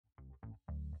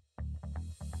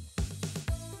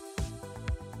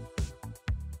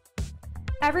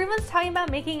Everyone's talking about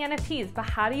making NFTs, but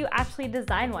how do you actually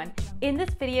design one? In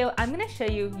this video, I'm going to show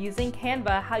you using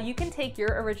Canva how you can take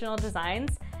your original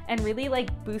designs and really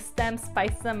boost them,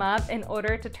 spice them up in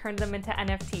order to turn them into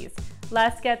NFTs.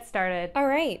 Let's get started. All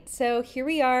right, so here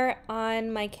we are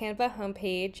on my Canva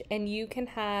homepage, and you can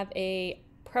have a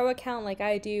pro account like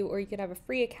I do, or you could have a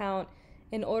free account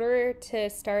in order to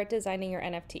start designing your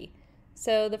NFT.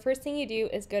 So the first thing you do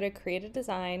is go to create a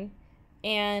design.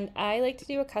 And I like to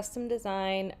do a custom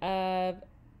design of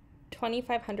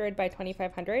 2500 by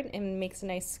 2500 and makes a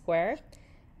nice square.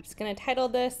 I'm just going to title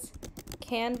this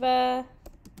Canva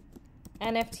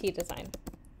NFT design.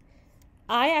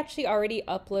 I actually already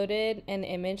uploaded an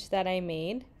image that I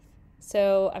made.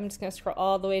 So I'm just going to scroll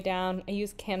all the way down. I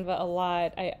use Canva a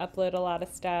lot. I upload a lot of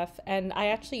stuff. And I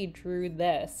actually drew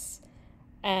this.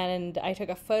 And I took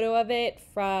a photo of it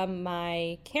from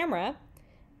my camera.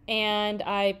 And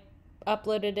I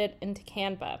uploaded it into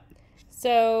Canva.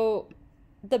 So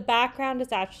the background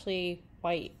is actually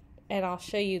white, and I'll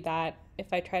show you that.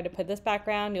 If I try to put this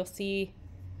background, you'll see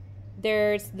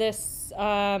there's this,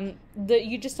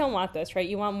 you just don't want this, right?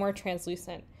 You want more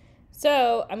translucent.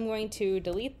 So I'm going to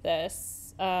delete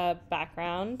this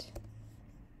background,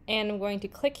 and I'm going to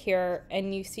click here,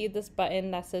 and you see this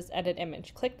button that says edit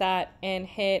image. Click that and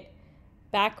hit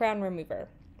background remover.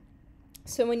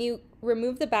 So when you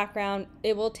remove the background,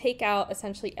 it will take out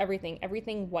essentially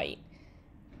everything white.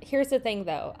 Here's the thing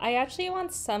though, I actually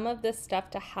want some of this stuff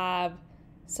to have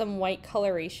some white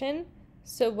coloration.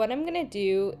 So what I'm gonna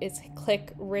do is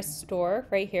click restore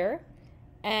right here,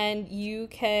 and you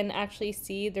can actually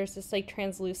see there's this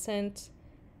translucent,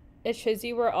 it shows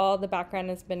you where all the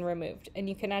background has been removed, and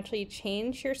you can actually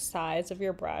change your size of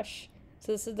your brush.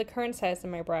 So this is the current size of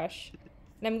my brush,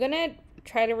 and I'm gonna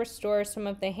try to restore some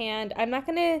of the hand. I'm not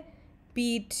gonna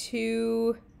be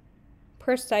too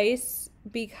precise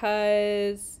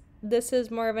because this is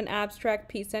more of an abstract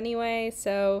piece anyway,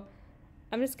 so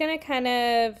I'm just gonna kind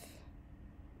of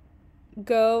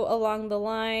go along the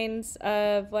lines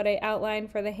of what I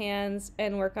outlined for the hands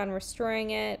and work on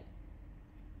restoring it.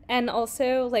 And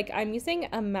also, I'm using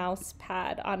a mouse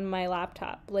pad on my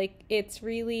laptop. It's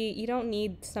really, you don't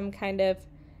need some kind of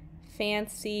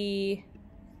fancy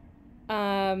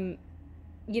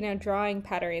drawing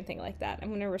pad or anything like that. I'm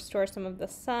going to restore some of the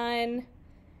sun,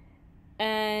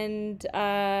 and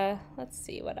let's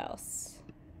see what else.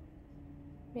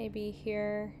 Maybe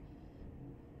here,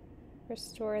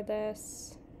 restore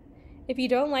this. If you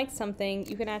don't like something,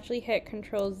 you can actually hit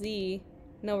Control-Z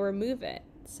and it'll remove it.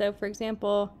 So for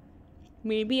example,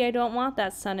 maybe I don't want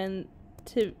that sun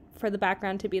for the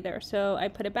background to be there, so I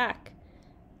put it back.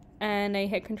 And I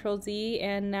hit Control-Z,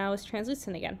 and now it's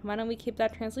translucent again. Why don't we keep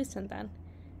that translucent then?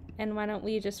 And why don't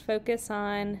we just focus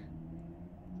on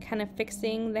kind of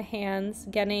fixing the hands,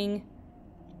 getting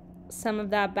some of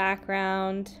that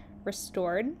background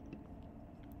restored.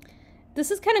 This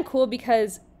is kind of cool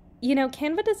because,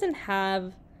 Canva doesn't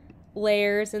have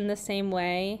layers in the same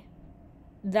way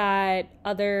that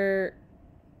other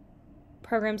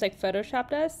programs like Photoshop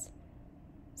does.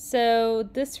 So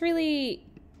this really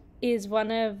is one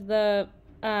of the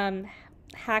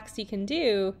hacks you can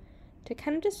do to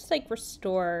kind of just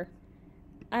restore.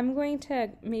 I'm going to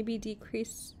maybe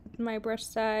decrease my brush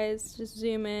size, just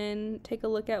zoom in, take a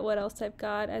look at what else I've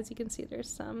got. As you can see, there's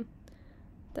some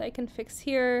that I can fix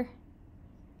here.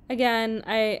 Again,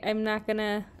 I'm not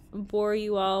gonna bore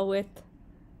you all with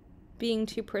being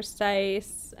too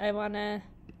precise. I want to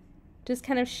just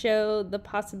kind of show the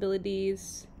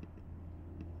possibilities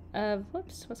of,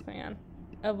 whoops, what's going on?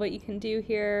 Of what you can do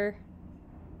here.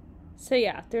 So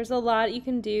yeah, there's a lot you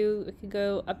can do. It could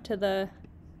go up to the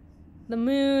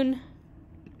moon.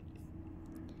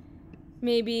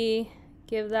 Maybe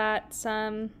give that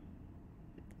some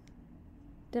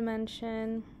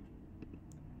dimension.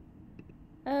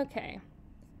 Okay,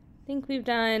 I think we've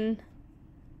done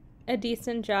a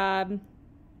decent job.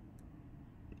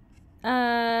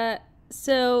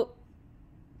 So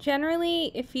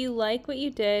generally, if you like what you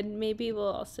did, maybe we'll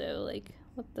also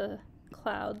with the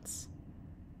clouds.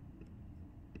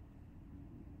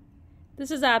 This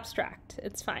is abstract,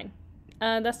 it's fine.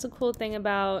 That's the cool thing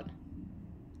about,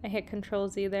 I hit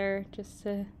Control-Z there just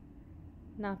to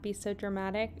not be so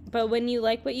dramatic. But when you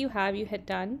like what you have, you hit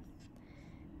done.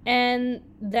 And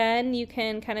then you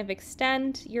can kind of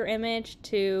extend your image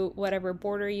to whatever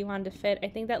border you want to fit. I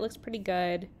think that looks pretty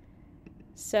good.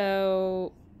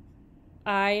 So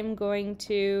I'm going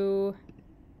to,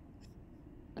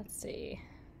 let's see.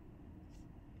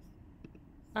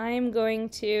 I'm going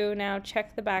to now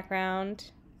check the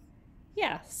background.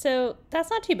 Yeah, so that's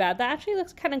not too bad. That actually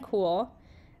looks kind of cool.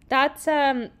 that's, so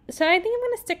I think I'm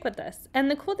gonna stick with this. And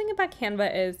the cool thing about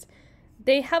Canva is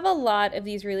they have a lot of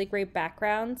these really great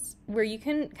backgrounds where you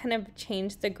can kind of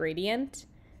change the gradient.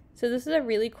 So this is a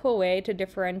really cool way to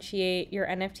differentiate your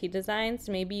NFT designs.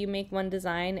 Maybe you make one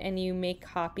design and you make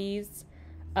copies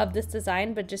of this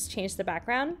design, but just change the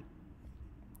background.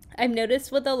 I've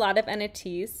noticed with a lot of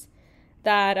NFTs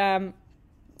that,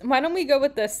 why don't we go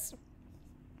with this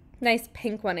nice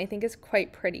pink one? I think is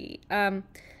quite pretty.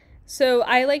 So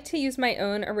I like to use my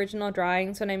own original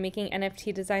drawings when I'm making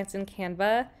NFT designs in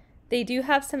Canva. They do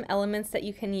have some elements that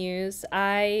you can use.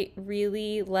 I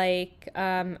really like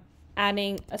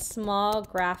adding a small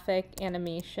graphic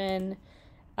animation,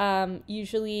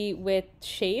 usually with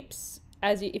shapes.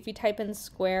 If you type in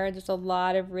square, there's a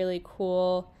lot of really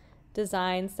cool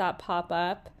designs that pop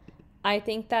up. I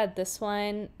think that this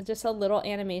one, just a little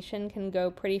animation can go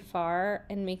pretty far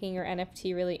in making your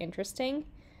NFT really interesting.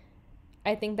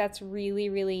 I think that's really,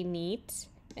 really neat.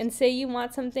 And say you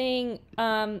want something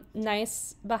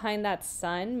nice behind that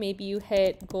sun, maybe you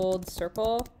hit gold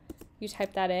circle, you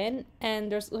type that in,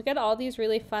 and look at all these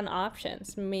really fun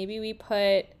options. Maybe we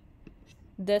put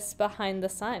this behind the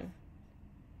sun.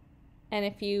 And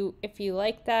if you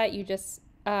like that, you just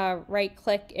right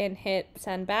click and hit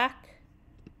send back.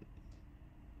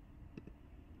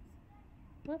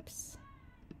 Whoops.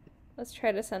 Let's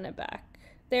try to send it back.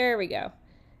 There we go.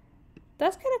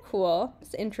 That's kind of cool.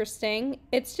 It's interesting.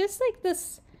 It's just like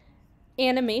this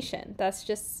animation that's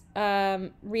just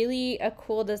really a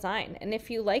cool design. And if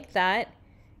you like that,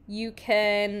 you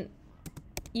can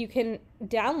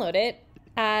download it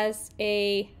as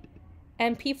a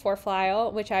MP4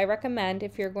 file, which I recommend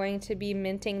if you're going to be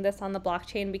minting this on the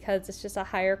blockchain because it's just a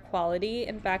higher quality.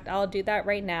 In fact, I'll do that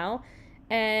right now.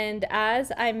 And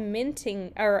as I am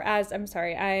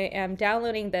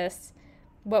downloading this,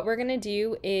 what we're going to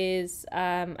do is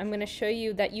I'm going to show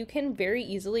you that you can very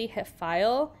easily hit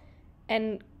file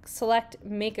and select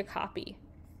make a copy.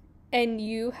 And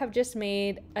you have just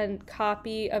made a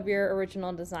copy of your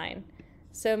original design.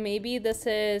 So maybe this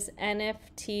is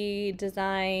NFT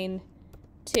design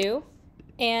 2.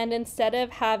 And instead of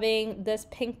having this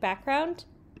pink background,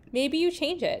 maybe you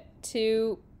change it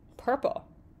to purple.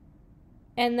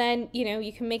 And then,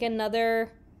 you can make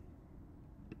another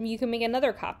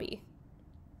copy.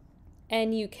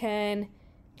 And you can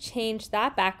change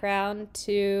that background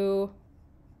to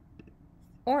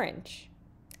orange.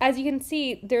 As you can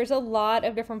see, there's a lot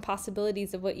of different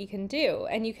possibilities of what you can do.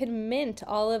 And you can mint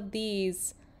all of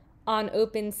these on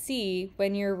OpenSea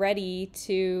when you're ready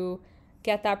to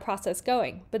get that process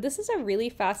going. But this is a really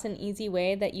fast and easy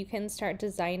way that you can start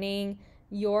designing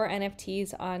your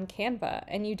NFTs on Canva.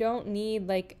 And you don't need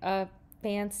like a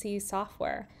fancy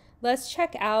software. Let's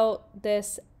check out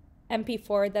this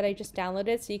MP4 that I just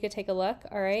downloaded so you could take a look.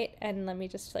 All right, and let me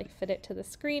just like fit it to the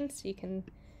screen so you can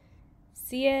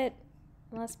see it.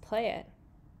 Let's play it.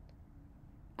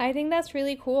 I think that's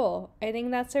really cool. I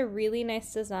think that's a really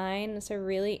nice design. It's a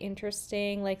really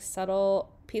interesting, like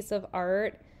subtle piece of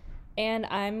art. And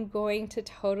I'm going to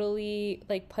totally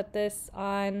like put this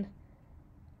on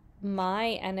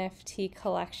my NFT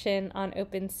collection on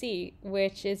OpenSea,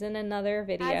 which is in another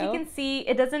video. As you can see,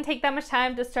 it doesn't take that much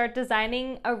time to start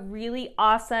designing a really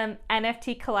awesome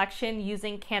NFT collection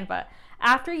using Canva.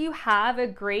 After you have a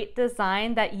great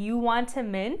design that you want to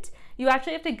mint, you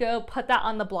actually have to go put that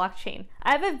on the blockchain.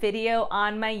 I have a video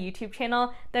on my YouTube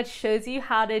channel that shows you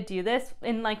how to do this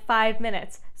in like 5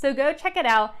 minutes. So go check it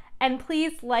out, and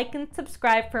please like and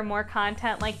subscribe for more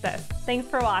content like this. Thanks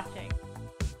for watching.